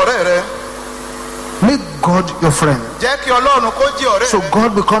kó jí ọ̀rẹ́ rẹ. Make God your friend. jẹ́ kí ọlọ́run kó jí ọ̀rẹ́ So rẹ.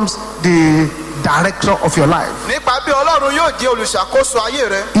 God becomes the director of your life. nípa bí ọlọ́run yóò jẹ́ olùṣàkóso ayé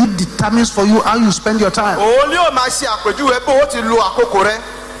rẹ. He determines for you how you spend your time. òun ni yóò máa ṣe àpèjúwe bó o ti lo àkókò rẹ.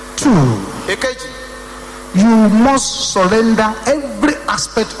 2. èkejì. You must surrender every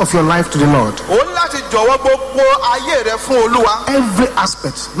aspect of your life to the Lord. ó ní láti jọ̀wọ́ gbogbo ayé rẹ fún olúwa. Every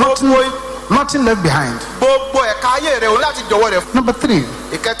aspect. Nothing left behind. gbogbo ẹ̀ka ayé rẹ ó ní láti jọ̀wọ́ rẹ. Number 3.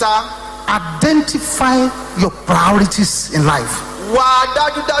 ìkẹta. identify your priorities in life. Wá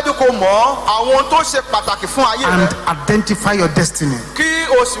dájúdájú kó mọ̀ àwọn tó ṣe pàtàkì fún ayé rẹ. And identify your destiny. Kí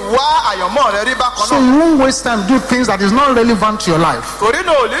o sì wá àyànmọ́ rẹ rí bákan náà. So you won't waste time do things that is not relevant to your life. Torí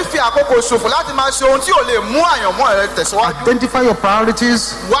náà ò lè fi àkókò ṣòfò láti máa ṣe ohun tí ò lè mú àyànmọ́ rẹ tẹ̀síwájú. Identify your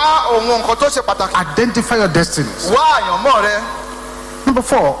priorities. Wá ohun nǹkan tó ṣe pàtàkì. Identify your destinies. Wá àyànmọ́ rẹ. Number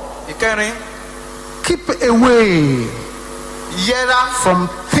 4. Ìkẹrin. Keep away Yẹra from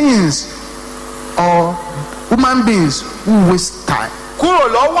things or human beings who waste time. Kúrò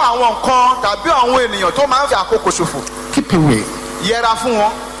lọ́wọ́ àwọn nǹkan tàbí àwọn ènìyàn tó máa ń fi àkókò ṣòfò. Keep away Yẹra fún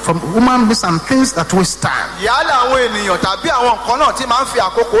wọn. from human beings and things that waste time. Yálà àwọn ènìyàn tàbí àwọn nǹkan náà tí máa ń fi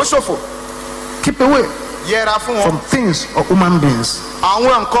àkókò ṣòfò. Keep away Yẹra fún wọn. from things or human beings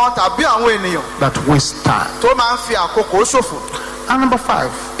Àwọn nǹkan tàbí àwọn ènìyàn that waste time. tó máa ń fi àkókò ṣòfò. And number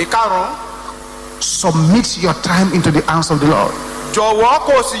 5, Ìkarùn-ún. submit your time into the hands of the Lord. Jọ̀wọ́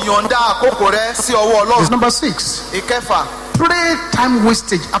kó sì yọ̀ǹda àkókò rẹ sí ọwọ́ It's Ọlọ́run. number 6. Ìkẹfà. Pray time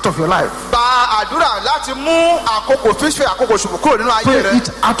wastage out of your life. Gba àdúrà láti mú àkókò fífẹ́ àkókò ṣòfò kúrò nínú ayé Pray rẹ. it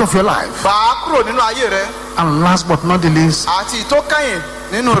out of your life. Gbà á kúrò nínú ayé rẹ. And last but not the least, Àti ìtókẹ́yìn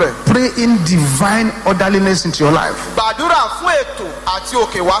nínú rẹ̀. pray in divine orderliness into your life. Gbàdúrà fún ètò àti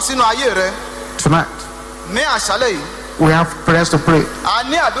òkè wá sínú ayé rẹ. Tonight, Ní àṣálẹ̀ yìí, we have prayers to pray. a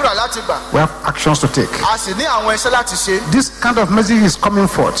ní àdúrà láti gbà. We have actions to take. A sì ní àwọn iṣẹ́ láti ṣe. This kind of message is coming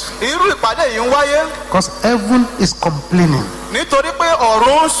forth Irú ìpàdé yìí ń wáyé because heaven is complaining nítorí pé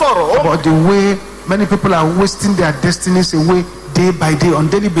ọ̀run ń sọ̀rọ̀. about the way many people are wasting their destinies away day by day on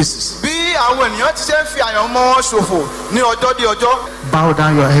daily basis. Bí àwọn ènìyàn ti ṣe ń fi àyànmọ́ wọn ṣòfò ní ọjọ́ dé ọjọ́. Bow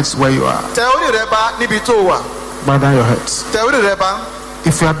down your heads where you are. Tẹ orí rẹ bá níbi tó wà. Bow down your heads. Tẹ orí rẹ bá.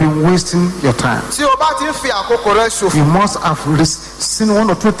 If you have been wasting your time, Tí o bá ti ń fi àkókò rẹ ṣòfò. you must have seen one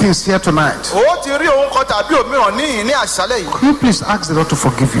or two things here tonight. O ti rí ohun kan tàbí òmíràn níhìn ní àṣálẹ̀ yìí. Could you please ask the Lord to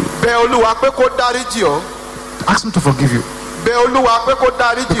forgive you? Bẹ̀ Olúwa pé kó dáríjì ọ́. Ask him to forgive you. Bẹ̀ Olúwa pé kó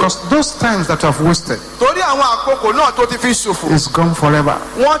dáríjì ọ́. Because those times that you have wasted Torí àwọn àkókò náà tó ti fi ṣòfò. is gone forever.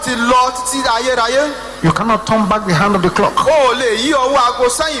 Wọ́n ti lọ títí ayérayé. You cannot turn back the hand of the clock. O ò lè yí ọwọ́ aago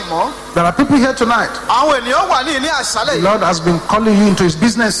sẹ́yìn mọ́. There are people here tonight. Àwọn ènìyàn wà ní àṣálẹ̀ The yìí. Lord has been calling you into his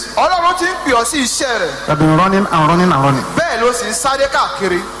business. Ọlọ́run ti ń pè ọ́ sí iṣẹ́ rẹ̀. You have been running and running and running. Bẹ́ẹ̀ ló sì ń sáré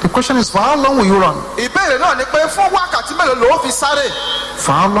káàkiri. The question is, for how long will you run? Ìbéèrè náà ni pé fún wákàtí mélòó ló fi sáré.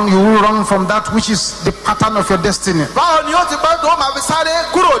 For how long you will run from that which is the pattern of your destiny? Báwo ni ó ti pẹ́ tó máa fi sáré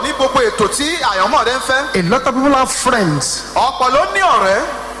kúrò ní gbogbo ètò tí àyànmọ́ rẹ ń fẹ́? A lot of people have friends. Ọ̀pọ̀ ló ní ọ̀rẹ́.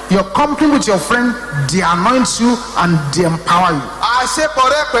 Your company with your friend, they anoint you and they empower you. Àṣepọ̀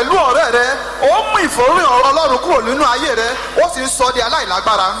rẹ pẹ̀lú ọ̀rẹ́ rẹ ó mú ìfòròyìn Ọlọ́run kúrò nínú ayé rẹ ó sì ń sọ di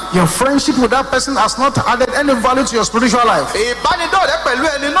aláìlágbára. Your friendship with that person has not added any value to your spiritual life. Ìbánidọ́rẹ̀ẹ́ pẹ̀lú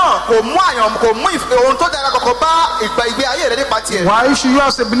ẹni náà kò mú ohun tó dára kọ̀ọ̀kan bá ìgbé ayé rẹ nípa tiẹ̀. Why should you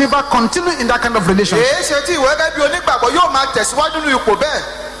as a believer continue in that kind of relationship? Èé ṣe tí ìwé gẹ́gẹ́ bí onígbàgbọ́ yóò máa tẹ̀síwájú nínú ipò bẹ́ẹ̀.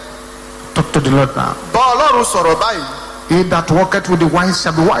 Talk to the Lord now. Bá Ọlọ́run sọ̀rọ̀ báyìí. He that walketh with the wise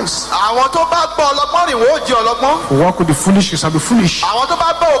shall be wise. Àwọn tó bá gbọ́ ọlọ́gbọ́n rìn wọ́n ó jẹ́ ọlọ́gbọ́n. Who walk with the foolish shall be foolish. Àwọn tó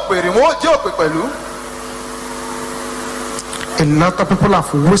bá gbọ́ òpè rìn wọ́n ó jẹ́ òpè pẹ̀lú. A lot of people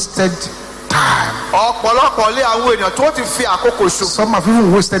have wasted time. Ọ̀pọ̀lọpọ̀ lé àwọn èèyàn tó ti fi àkókò ṣòfò. Some have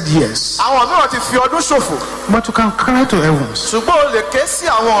even wasted years. Àwọn mìíràn ti fi ọdún ṣòfò. But you can cry to heavens Ṣùgbọ́n o lè ké sí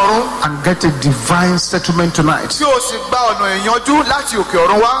àwọn ọ̀run and get a divine settlement tonight. tí o sì gba ọ̀nà ìyanjú láti òkè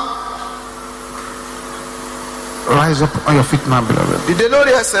ọ̀run wá. Rise up on your feet now, beloved. Dìde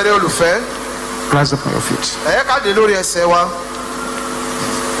lórí ẹsẹ̀ rẹ olùfẹ́. Rise up on your feet. Ẹ ká dé lórí ẹsẹ̀ wa.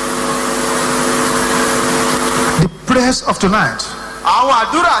 The prayers of tonight, Àwọn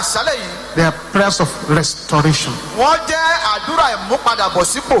àdúrà àṣálẹ̀ yìí they are prayers of restoration, wọ́n jẹ́ àdúrà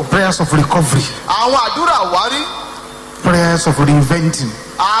ìmúpadàbọ̀sípò. prayers of recovery, Àwọn àdúrà àwárí. prayers of reinventing,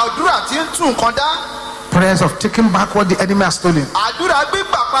 Àdúrà tí ń tún nǹkan dá. prayers of taking back what the enemy has stolen. Àdúrà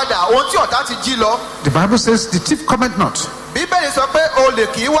gbígbà padà ohun tí ọ̀tá ti jí lọ. The Bible says the thief cometh not, Bíbélì sọ pé olè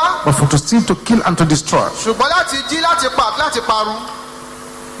kì í wá. but for to steal, to kill, and to destroy. Ṣùgbọ́n láti jí láti pa àti láti parun.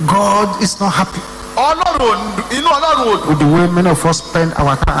 God is not happy Inú Ọlọ́run ò dùn. with the way many of us spend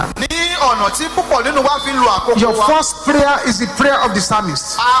our time. Ní ọ̀nà tí púpọ̀ nínú wa fi ń lo àkókò Your wa. first prayer is the prayer of the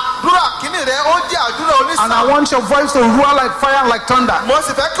psalmist. Àdúrà kìíní rẹ̀ ó jẹ́ àdúrà And I onísàn. want your voice to roar like fire and like thunder. Mo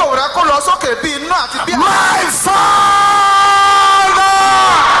sì fẹ́ kí òun rẹ̀ kó lọ sókè bí iná àti bí My Father!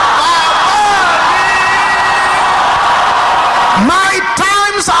 My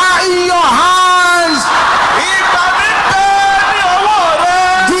times are in your hands. Ìgbà mi bẹ́ ní ọwọ́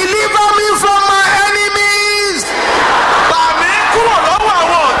rẹ̀. Deliver me from my enemies. Gbà mí kúrò lọ́wọ́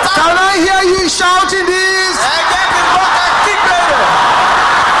àwọn ọ̀tá. Can I hear you shouting this? Ẹ jẹ́ kí n gbọ́ ká kígbe rẹ̀.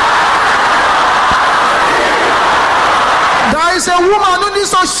 There is a woman who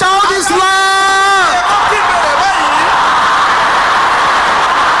begins to shout this loud.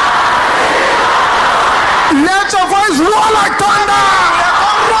 Let your voice roar like thunder.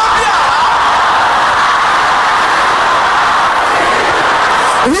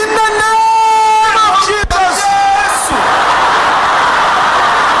 In the name of Jesus.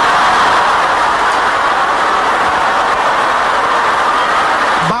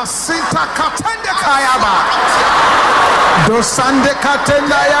 Basita katende kayaba. Dosande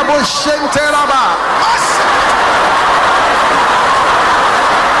katenda yabo shenteraba.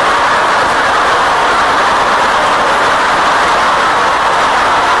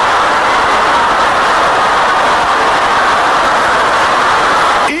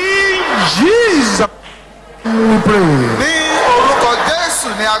 Jesus, we pray.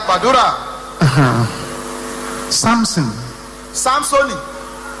 Samson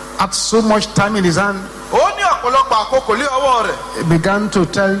had so much time in his hand. He began to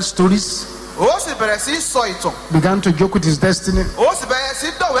tell stories. Began to joke with his destiny.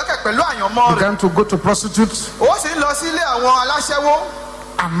 Began to go to prostitutes.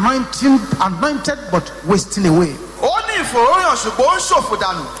 Anointed but wasting away.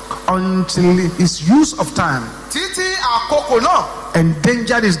 Until his use of time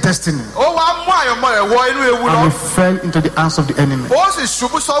endangered his destiny, and he fell into the hands of the enemy.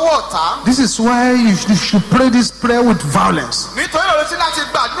 This is why you should pray this prayer with violence.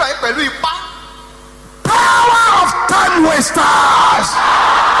 Power of time wasters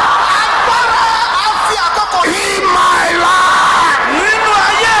in my life,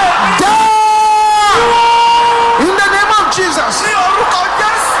 in the name of Jesus.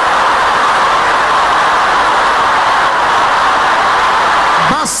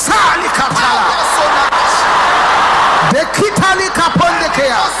 Basali katala, de kitali kaponde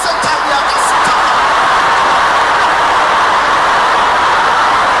kea.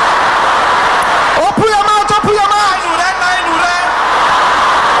 Open your mouth, open your mouth.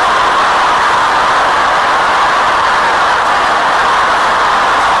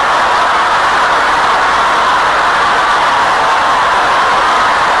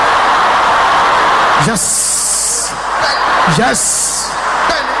 Yes. Yes.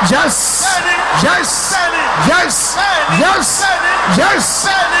 Yes. Yes. Yes. Yes. Yes.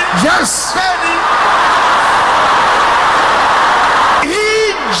 Yes.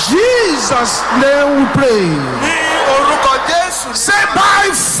 In Jesus' name we pray. Say by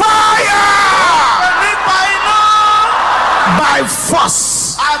fire, by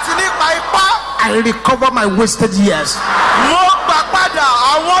force, I recover my wasted years.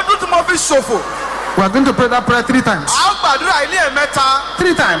 We are going to pray that prayer 3 times.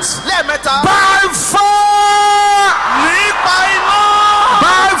 3 times. By fire,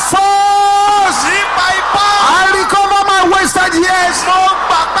 by force, I recover my wasted years.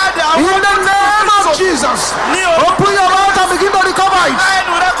 In the name of Jesus. Open your mouth and begin to recover it.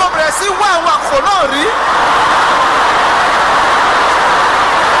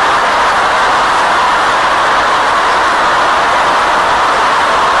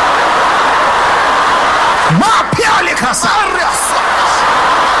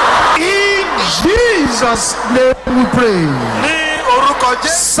 In Jesus' name we pray.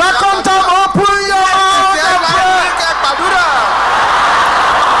 Second time, open your mouth and pray.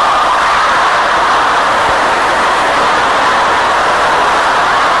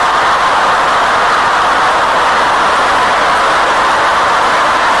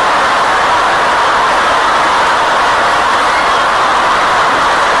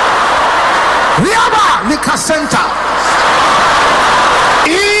 Center.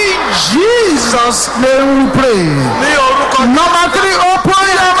 In Jesus' name we pray. Number 3, open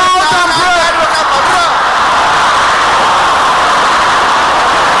your mouth and pray.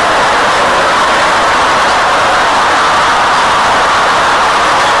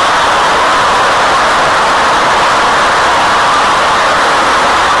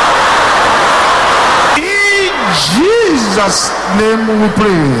 In Jesus' name we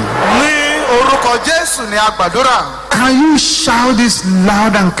pray. Can you shout this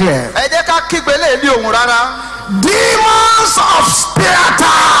loud and clear? Demons of spare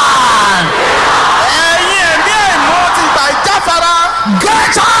time,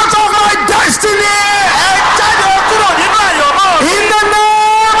 get out of my destiny in the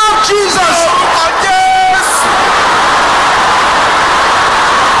name of Jesus.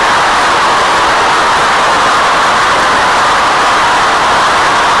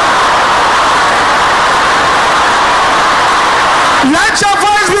 Let your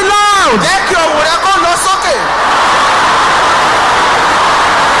voice be loud.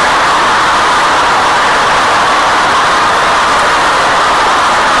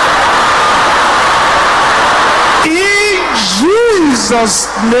 Jesus'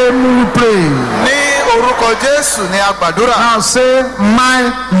 name we pray. Ní orúkọ Jésù ni a gbàdúrà. Now say, my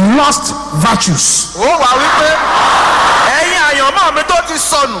lost virtues. Ó wá wípé ẹ̀yin àyànmọ́ mi tó ti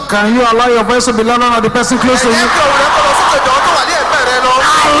sọnù. Can you allow your voice to be louder than the person close to you? Ẹ̀yẹ́ kí òun rẹ̀ kọ́ lọ sókè jọ tó wà ní ẹ̀gbẹ́ rẹ lọ.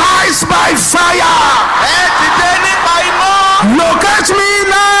 Arise by fire. Ẹ dìde nípa iná. Locate me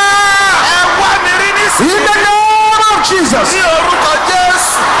now. Ẹ wá mi rí In nísìnyí. the name of Jesus. Ní orúkọ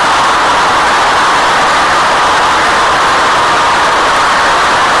Jésù.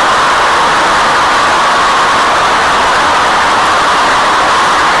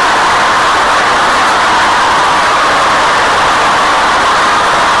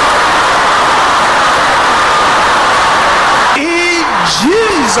 In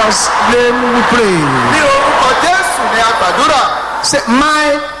Jesus' name we pray. Ní orúkọ Jésù ni a gbàdúrà. Say, my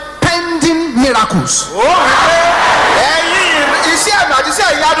pending miracles. Ó wí pé ẹ̀yin iṣẹ́ àmì àti iṣẹ́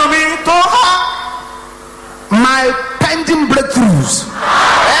ìyanu mi tó há. My pending breakthroughs.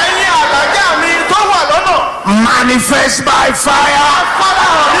 Ẹ̀yin àlàjá mi tó wà lọ́nà. Manifest by fire.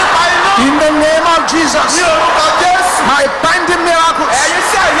 Farahàn nípa iná. In the name of Jesus. Ní orúkọ Jésù. My pending miracles. Ẹ̀yin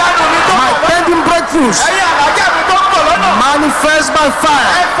iṣẹ́ ìyanu mi tó My wà lọ́nà. pending breakthroughs. Ẹ̀yin àlàjá mi tó pọ̀ lọ́nà. Manifest by fire.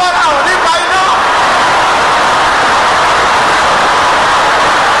 Ẹ farahàn nípa iná.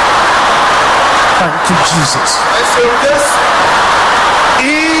 Thank you, Jesus. Ẹ ṣeun Jésù.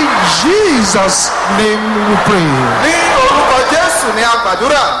 In Jesus' name we pray. Ní orúkọ Jésù ni a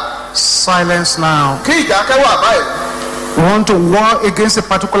gbàdúrà. Silence now. Kí ìdákẹ́ wà báyìí. We want to war against a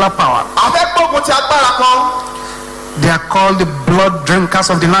particular power. A fẹ́ gbógun ti agbára kan. They are called the blood drinkers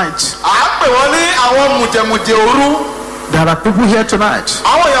of the night. À ń pè wọ́n ní àwọn mùjẹ̀mùjẹ̀ òru. There are people here tonight.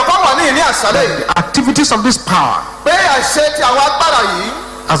 Àwọn èèyàn kan wà ní ìní àṣálẹ̀ yìí. The activities of this power Pé àṣẹ ti àwọn agbára yìí.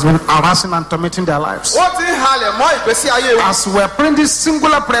 has been harassing and tormenting their lives. Wọ́n ti ń halẹ̀ mọ́ ìgbésí ayé wọn. As we are praying this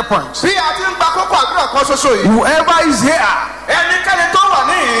singular prayer point, Bí a ti ń gba kókó àdúrà kan ṣoṣo yìí. whoever is here Ẹnikẹ́ni tó wà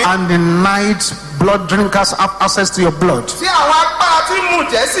níhìn. and the night blood drinkers have access to your blood, Tí àwọn agbára tí ń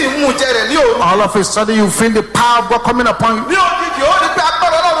mùjẹ́ sì ń mùjẹ́ rẹ̀ ní òru. all of a sudden you feel the power of God coming upon you, Ní òjijì ó rí pé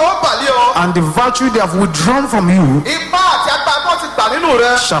agbára Ọlọ́run ó bà lé ọ. and the virtue they have withdrawn from you Ipá àti agbára tó ti gbà nínú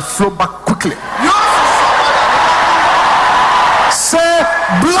rẹ. shall flow back quickly. Yóò sì sọ padà nípa. Say,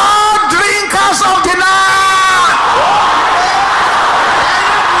 blood drinkers of the night,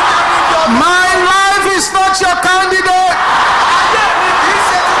 my life is not your candidate. Ayé mi kì í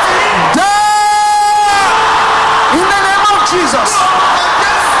ṣe títí yìí. Die in the name of Jesus.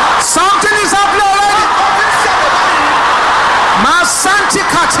 Something is happening already. Masanti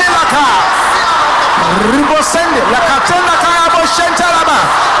katelaka. Ribosende la katelaka abo shentalaba.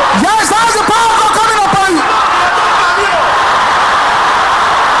 Yes, that's the power of God coming upon you.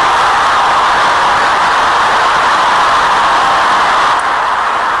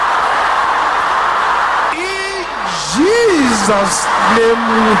 In Jesus' name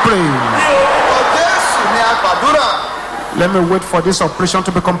we pray. Ní orúkọ Jésù ni a gbàdúrà. Let me wait for this operation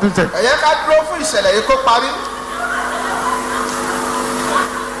to be completed. Ẹ yẹ ká dúró fún ìṣẹ̀lẹ̀ yìí kó parí.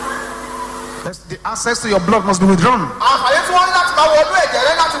 The access to your blood must be withdrawn. Àǹfààní tí wọ́n ní láti máa wọnú ẹ̀jẹ̀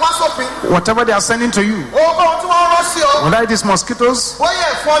rẹ láti wá sópin. Whatever they are sending to you, Ohunkóhun tí wọ́n rán sí ọ. whether it is mosquitoes, Bóyá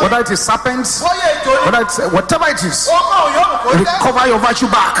ẹ̀fọn ni. whether it is serpents, Bóyá ejò ni. whether it's whatever it is, Ohunkóhun yóò kó jẹ́. recover your virtue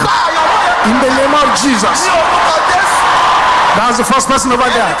back Gba àyàwó yẹn. in the name of Jesus. Ní orúkọ Jésù. That's the first person over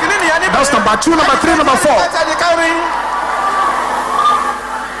there. Ẹnìkìní nìyẹn níbẹ̀. That's number 2, number 3, number 4. Ẹnìkẹ́ni kẹrin.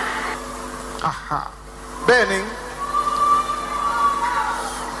 Bẹ́ẹ̀ni.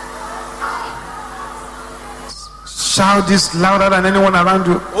 Shout this louder than anyone around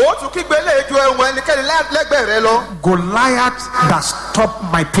you. Ó tún kígbe lé ju ẹ̀wọ̀n ẹnikẹ́ni lẹ́gbẹ̀ẹ́ rẹ lọ. Goliath that stopped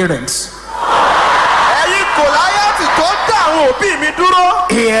my parents. Ẹ̀yin Gòláyátì tó dá àwọn òbí mi dúró.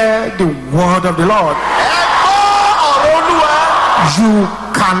 Hear the word of the Lord. Ẹ gbọ́ ọ̀rọ̀ Olúwa. You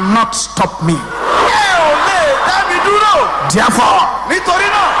cannot stop me. Ẹ ò lè dá mi dúró. Therefore, Nítorí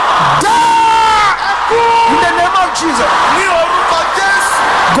náà. die Ẹ kú. in the name of Jesus. Ní orúkọ Jésù.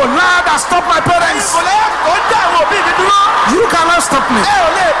 Goliath that stopped my Ẹ̀yin parents. Gòláyátì tó dá àwọn òbí mi dúró. You cannot stop me. Ẹ ò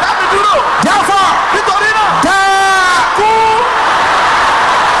lè dá mi dúró. Therefore, Nítorí náà. die. Kú.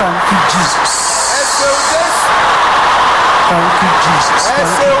 Thank you, Jesus. Ẹ ṣeun Jésù. Thank you, Jesus. Ẹ Thank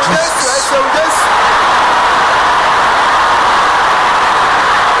ṣeun you, Jésù. Ẹ Jesus. ṣeun Jésù.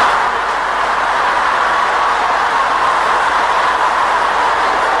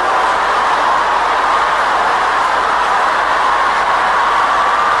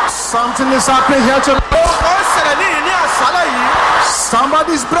 Something is happening here tonight. Ó ń ṣẹlẹ̀ ní ìní àṣálẹ̀ yìí.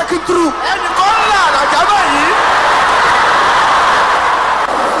 Somebody is breaking through. Ẹnìkan ńlá àlàjá báyìí.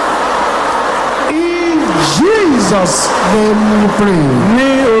 In Jesus' Jesus' name we pray. Ní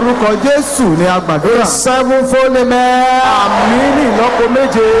orúkọ Jésù ni a gbàdúrà. Sevenfold amen. Àmín ní ìlọ́po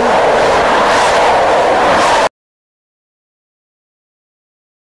méje.